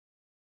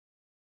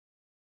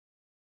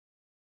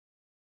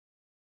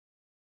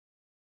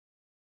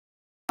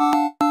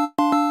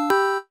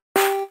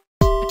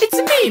It's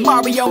me,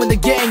 Mario in the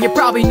gang, you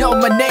probably know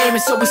my name.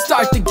 And so we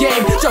start the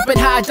game, jumping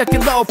high,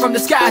 ducking low, from the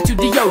sky to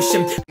the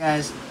ocean.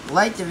 Guys,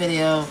 like the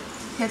video,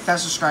 hit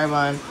that subscribe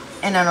button,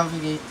 and don't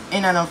forget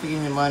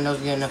to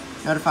get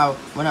notified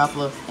when I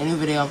upload a new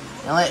video.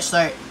 And let's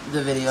start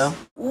the video.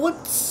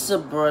 What's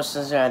up, bro?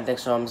 Since I'm Dick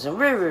Holmes, and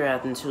we're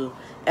reacting to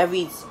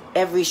every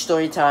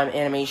Storytime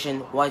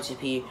animation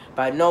YTP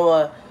by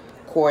Noah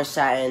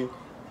Corsatin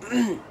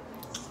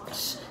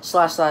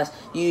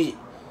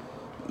 /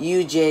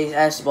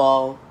 UJS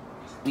Ball,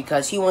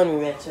 because he wanted me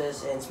to react to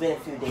this, and it's been a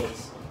few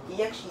days.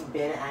 He actually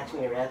been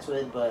asking me to react to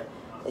it, but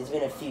it's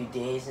been a few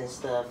days and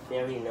stuff. I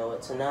already know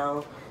it. So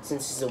now,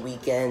 since it's a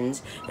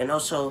weekend, and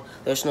also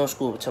there's no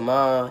school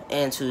tomorrow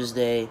and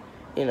Tuesday,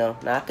 you know,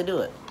 now I can do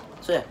it.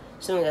 So yeah,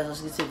 so guys,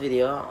 let's get to the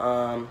video.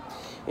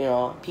 You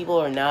know, people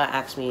are now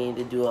asking me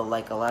to do a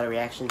lot of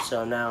reactions,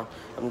 so now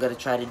I'm gonna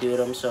try to do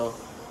them. So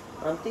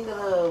I'm thinking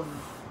of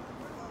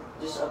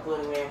just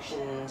uploading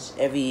reactions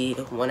every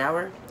 1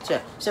 hour. So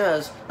yeah,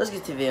 so let's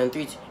get to the video in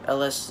 3, 2,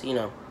 unless, you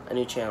know, a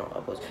new channel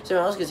uploads. So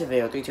let's get to the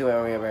video in 3, 2,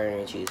 1, we're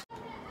burning cheese.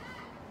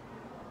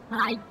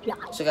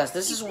 So guys,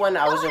 this is when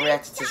I was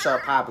reacting to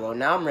Sharp Pablo.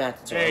 Now I'm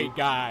reacting to him. Hey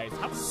guys.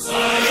 Oh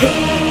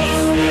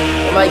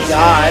my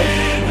god.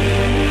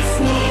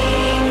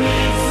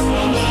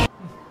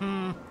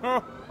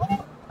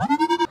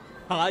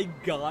 Hi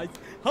guys.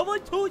 Have I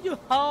told you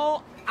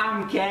how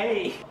I'm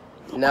gay?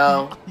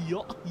 No.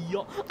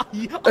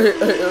 Hey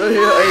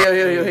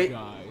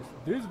guys,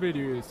 this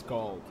video is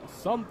called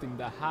Something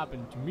That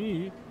Happened to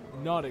Me,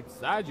 Not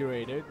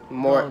Exaggerated.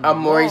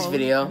 Maury's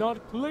video. Not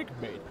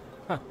clickbait.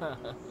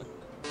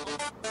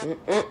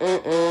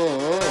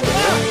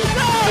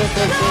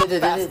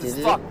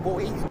 Fuck,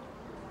 boy.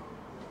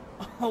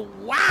 Oh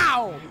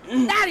wow!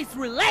 That is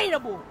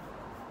relatable!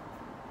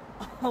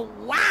 Oh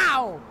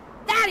wow!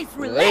 That is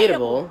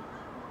relatable!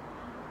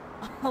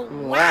 Oh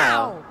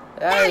wow!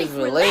 That is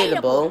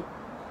relatable.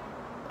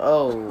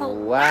 Oh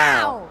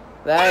wow!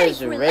 That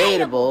is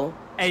relatable.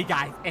 Hey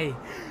guys, hey.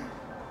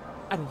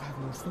 I don't have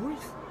no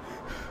stories.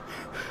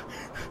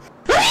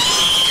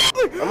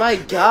 Oh my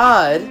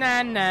god.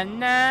 Na na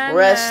na.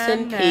 Rest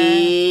in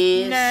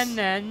peace. Na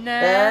na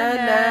na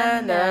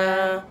na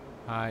na.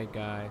 Hi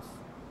guys.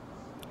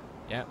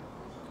 Yep,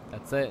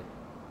 that's it.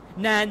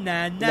 Na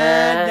na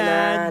na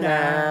na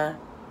na.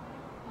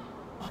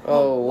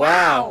 Oh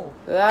wow.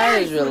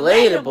 That is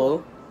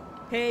relatable.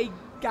 Hey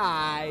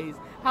guys,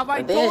 have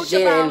I think it's told you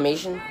Jada about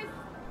animation.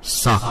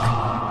 Suck.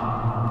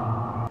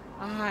 Ah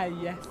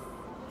yes.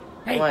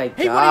 Hey, Oh my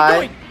hey, god. what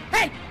are you doing?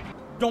 Hey!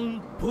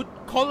 Don't put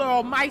color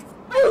on my...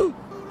 No!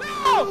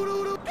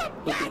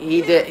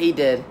 He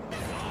did.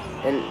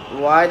 And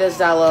why does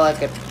that look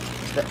like a...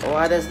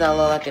 Why does that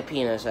look like a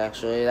penis,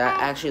 actually? That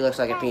actually looks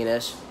like a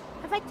penis.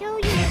 Have I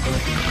told you?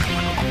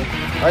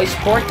 Oh, he's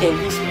porking.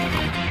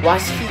 Why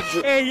is he...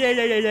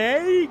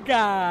 Hey,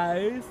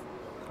 guys.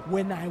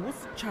 When I was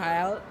a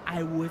child,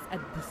 I was at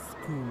the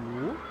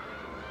school.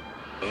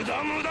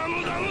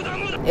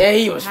 Yeah,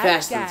 he was Hi,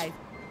 fast. guys.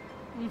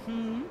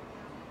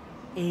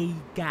 Hey,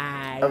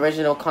 guys.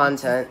 Original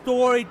content.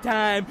 Story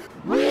time.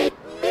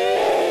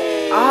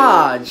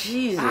 Ah,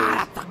 Jesus.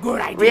 Ah, that's a good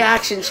idea.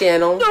 Reaction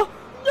channel. No.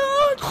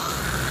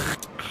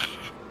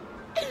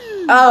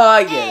 Oh,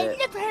 I get it.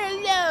 Leave her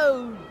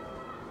alone.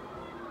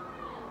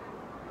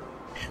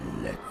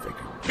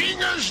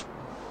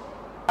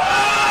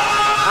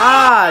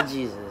 Ah,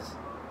 Jesus.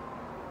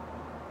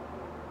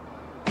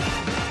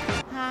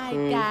 Hi,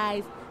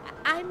 guys.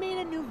 I made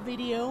a new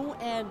video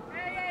and...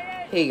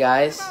 Hey,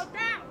 guys.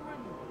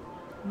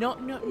 No.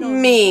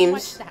 Memes.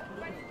 What's that?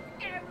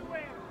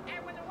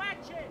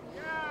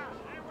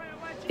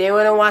 They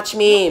wanna watch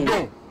memes.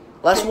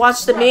 Let's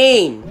watch the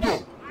meme.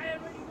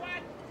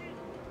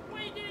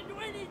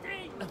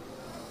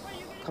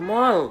 Come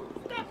on.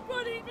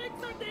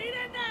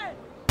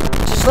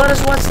 Just let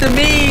us watch the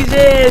memes.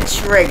 It's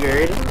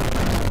triggered.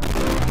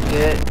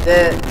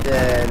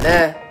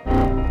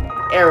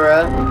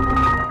 Error.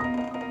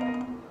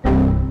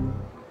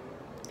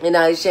 And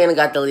now his channel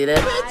got deleted.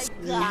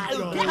 Wow,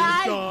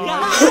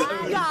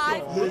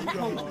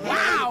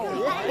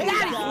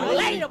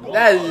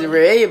 That is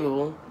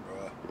relatable.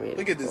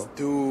 Look at this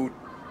dude.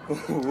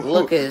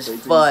 Look at his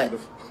butt.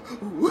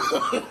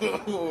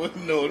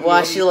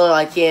 Why she look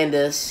like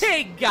Candace?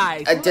 Hey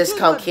guys, A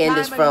discount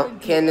Candace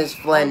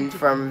Flynn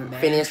from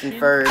Phineas and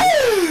Ferb.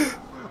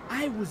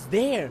 I was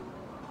there,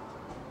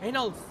 and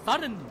all of a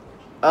sudden.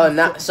 Oh,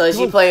 not so. Is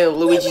he playing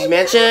Luigi's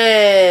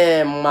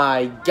Mansion?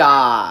 My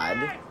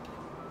God.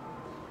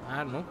 I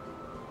don't know.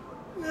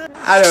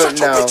 I don't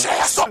know.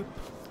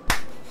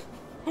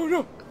 Oh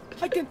no,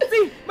 I can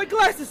see my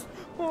glasses.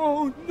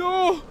 Oh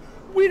no,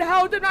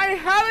 how did I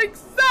have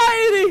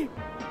anxiety?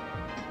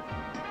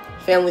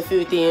 Family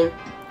food theme.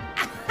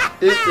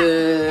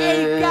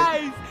 Hey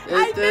guys,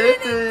 I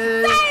made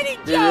an anxiety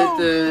joke.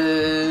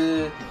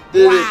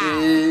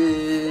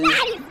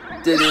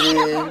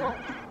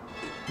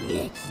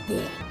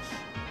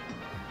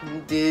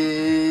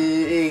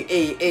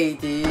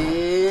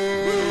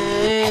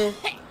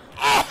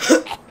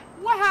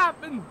 What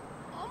happened?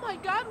 Oh my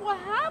God, what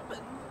happened?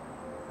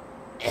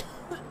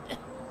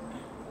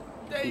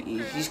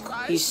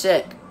 He's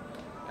sick.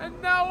 And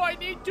now I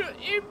need to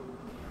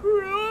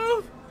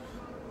improve.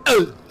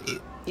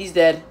 He's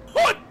dead.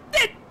 Who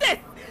did this?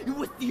 It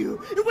was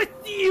you. It was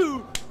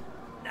you.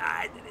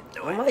 I didn't do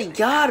Oh my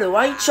god,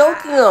 why are you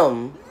choking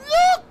him?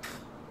 Look!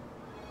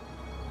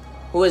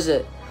 Who is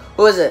it?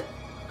 Who is it?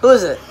 Who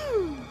is it?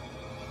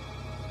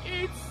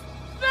 It's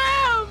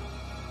them!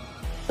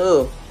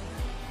 Who?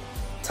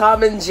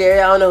 Tom and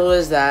Jerry, I don't know who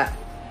is that.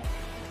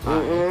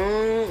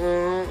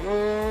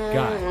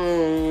 Guy.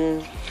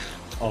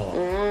 Oh,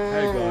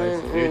 hey guys,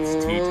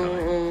 it's tea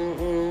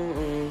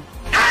time.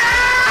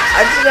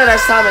 I just know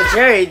that's Tom and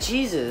Jerry,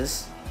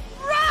 Jesus.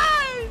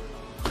 Run!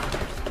 I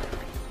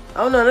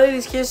don't know, none of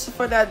these kids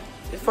for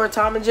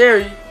Tom and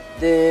Jerry.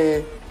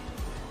 Then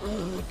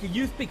Could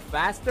you speak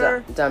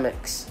faster?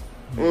 Dumix.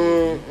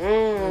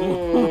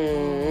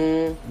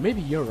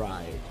 Maybe you're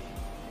right.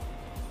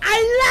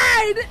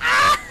 I lied!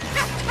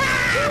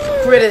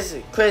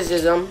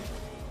 Criticism.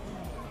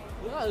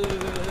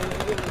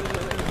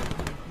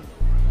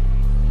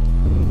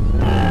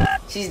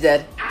 She's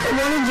dead.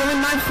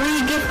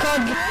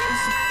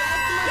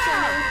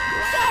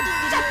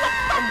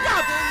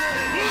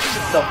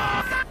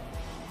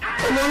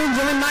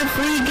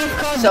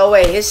 So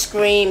wait, his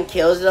scream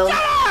kills them? Shut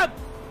up!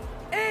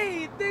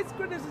 Hey, this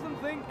criticism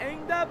thing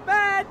ain't that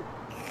bad.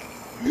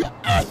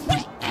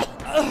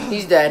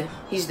 He's dead.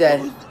 He's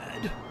dead.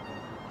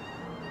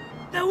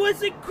 That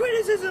wasn't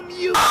criticism,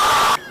 you.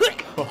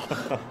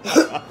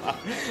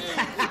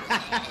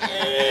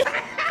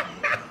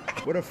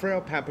 What a frail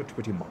pampered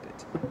twitty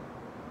moppet.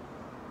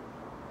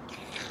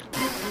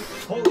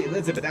 Holy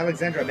Elizabeth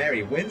Alexandra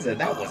Mary Windsor,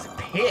 that was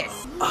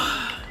piss.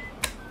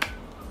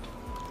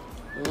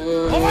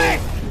 Away,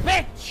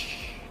 bitch!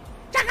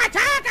 Chaka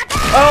chaka!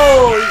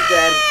 Oh, he's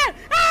dead.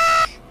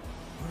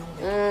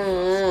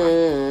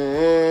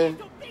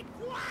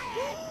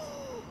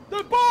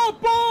 The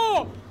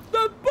Bobo!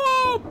 The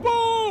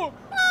Bobo!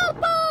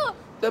 Bobo!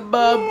 The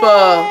Bubba.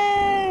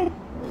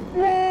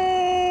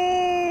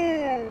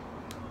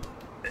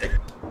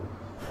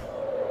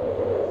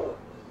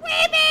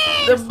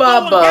 The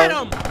Bubba. Get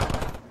him!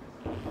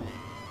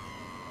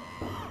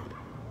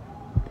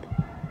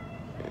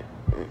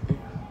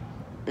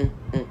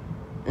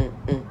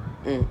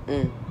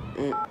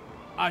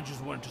 I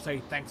just wanted to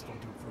say thanks for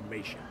the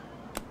information.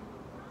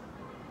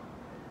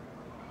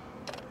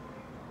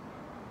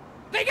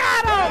 They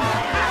got him!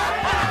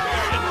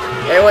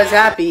 Everyone's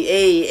happy.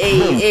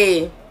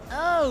 Hey.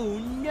 Oh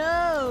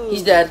no!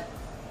 He's dead.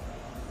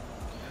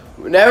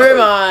 Never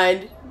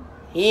mind.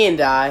 He didn't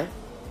die.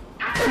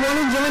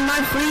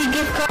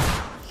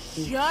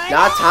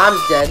 Now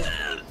Tom's dead.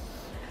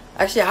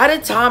 Actually, how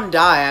did Tom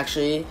die?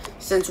 Actually,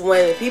 since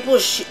when people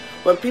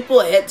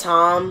hit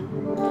Tom,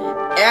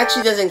 it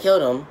actually doesn't kill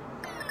them.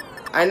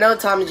 I know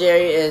Tom and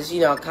Jerry is,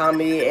 you know,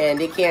 comedy and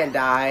they can't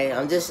die.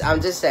 I'm just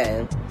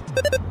saying.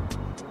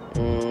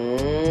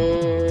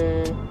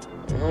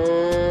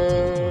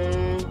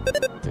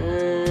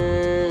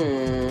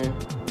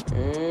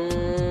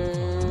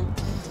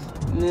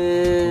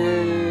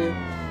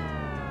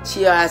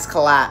 Chia has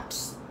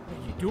collapsed. What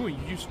are you doing?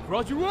 You just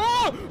crossed your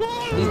wall!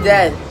 He's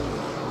dead.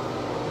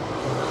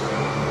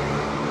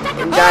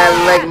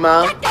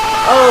 Dialegma.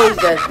 Oh, he's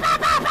dead.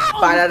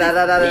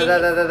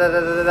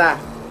 Ba-da-da-da-da-da-da-da-da-da-da.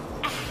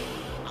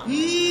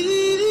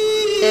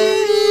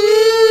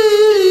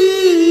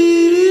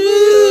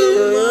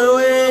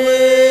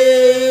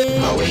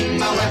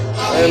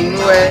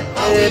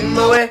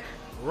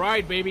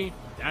 Right, baby.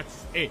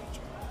 That's it.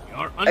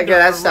 You're under Okay,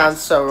 that arrest.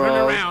 sounds so Turn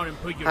wrong. around and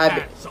put your Hi,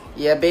 pants on.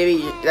 yeah,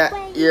 baby,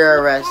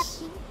 you're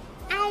arrested.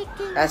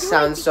 That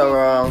sounds so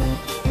wrong.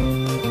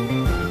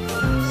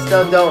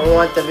 Still don't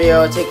want the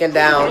video taken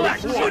down.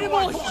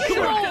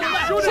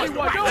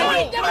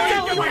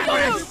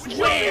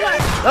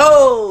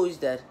 Oh, he's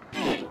dead.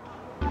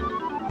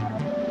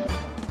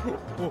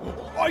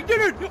 I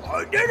did it!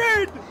 I did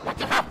it!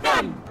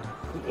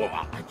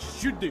 I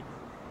should have.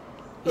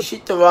 You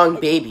shoot the wrong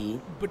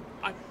baby. But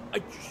I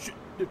should.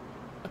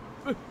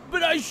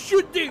 But I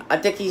should have. I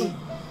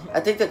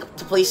think the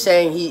police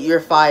saying you're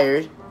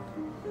fired.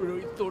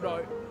 Really thought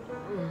I.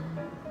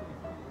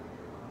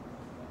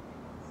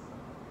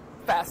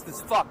 Fast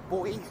as fuck,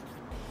 boy.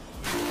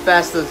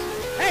 Fast as.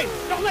 Hey,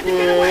 don't let them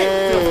get away!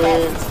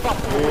 Fast as fuck.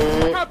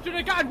 Captain,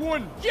 I got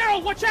one!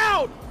 Gerald, watch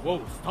out!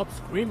 Whoa, stop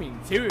screaming,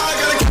 seriously.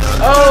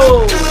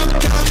 Oh!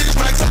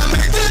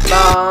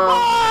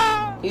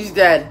 He's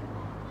dead.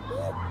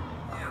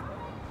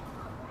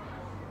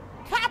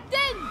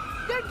 Captain!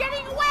 They're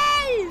getting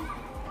away!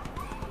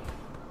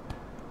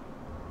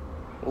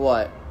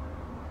 What?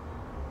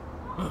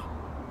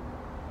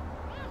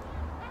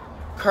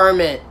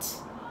 Kermit.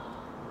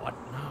 What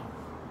now?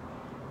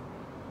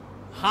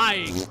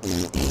 Hi!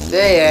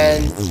 The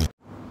end.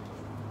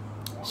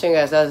 So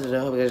guys, that's it. I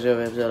hope you guys enjoyed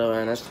the episode over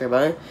on that subscribe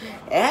button.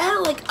 It had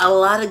like a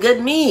lot of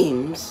good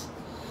memes.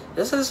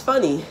 This is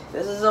funny.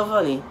 This is so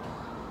funny.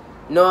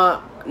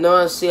 Noah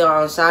see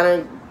on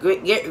Saturn.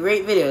 Great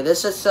video.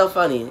 This is so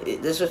funny.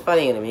 This was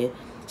funny to me.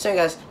 So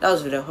guys, that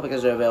was the video. Hope you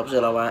guys enjoyed the video.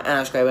 Please like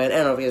and subscribe and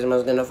don't forget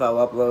to notify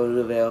when I upload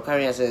the video.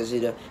 Currently, I said this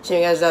video. So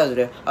guys, that was the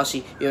video. I'll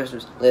see you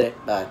later.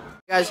 Bye.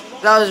 Guys,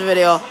 that was the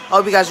video.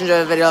 Hope you guys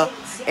enjoyed the video.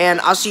 And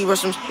I'll see you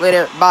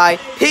later. Bye.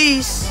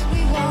 Peace.